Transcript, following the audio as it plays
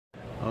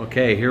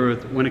Okay, here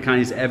with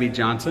Winneconne's Abby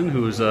Johnson,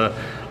 who's a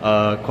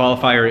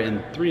qualifier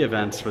in 3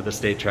 events for the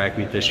state track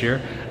meet this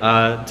year.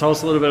 Tell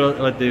us a little bit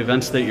about the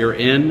events that you're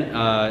in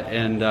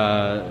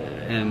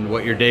and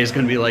what your day is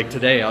going to be like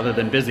today, other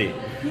than busy.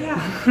 Yeah,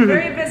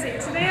 very busy.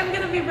 Today I'm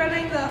going to be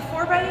running the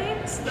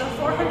 4x8, the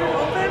 400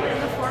 open,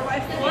 and the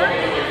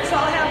 4x4. So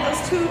I'll have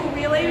those two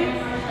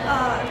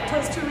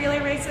relay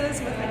races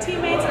with my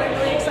teammates that I'm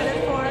really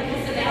excited for.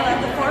 And I'll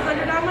have the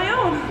 400 on my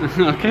own.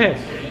 Okay.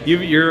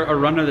 You're a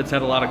runner that's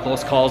had a lot of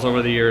close calls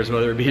over the years,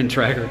 whether it be in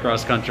track or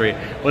cross country.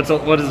 What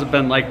has it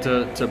been like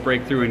to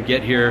break through and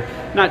get here,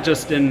 not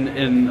just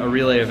in a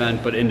relay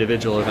event, but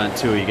individual event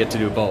too? You get to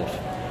do both.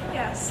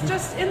 Yes,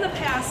 just in the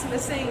past,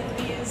 missing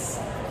these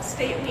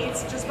state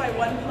meets just by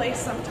one place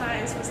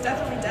sometimes was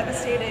definitely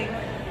devastating.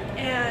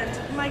 And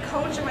my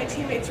coach and my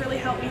teammates really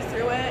helped me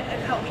through it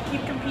and helped me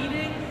keep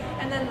competing.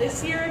 And then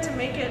this year to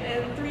make it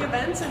in 3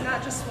 events and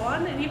not just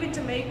one, and even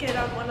to make it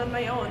on one on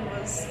my own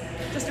was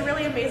just a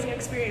really amazing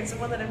experience and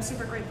one that I'm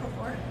super grateful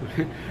for.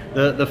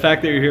 The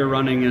fact that you're here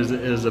running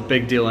is a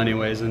big deal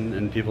anyways,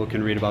 and people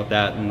can read about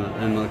that in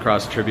the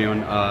Lacrosse Tribune.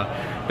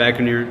 Back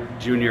in your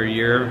junior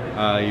year,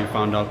 you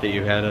found out that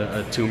you had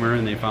a tumor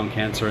and they found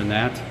cancer in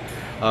that.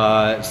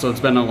 So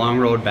it's been a long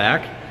road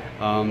back.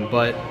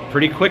 But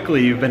pretty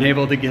quickly you've been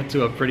able to get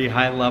to a pretty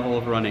high level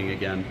of running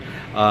again.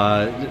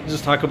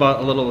 Just talk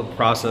about a little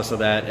process of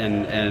that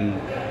and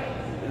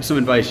some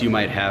advice you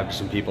might have to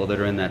some people that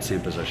are in that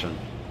same position.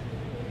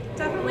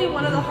 Definitely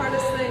one of the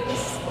hardest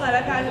things that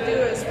I've had to do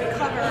is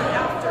recover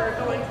after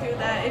going through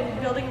that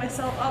and building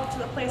myself up to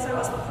the place I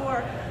was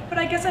before. But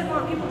I guess I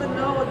want people to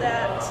know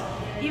that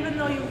even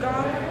though you've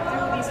gone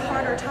through these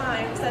harder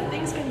times, that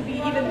things can be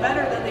even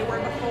better than they were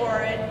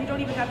before, and you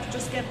don't even have to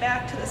just get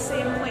back to the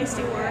same place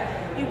you were.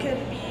 You can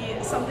be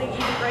something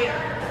even greater.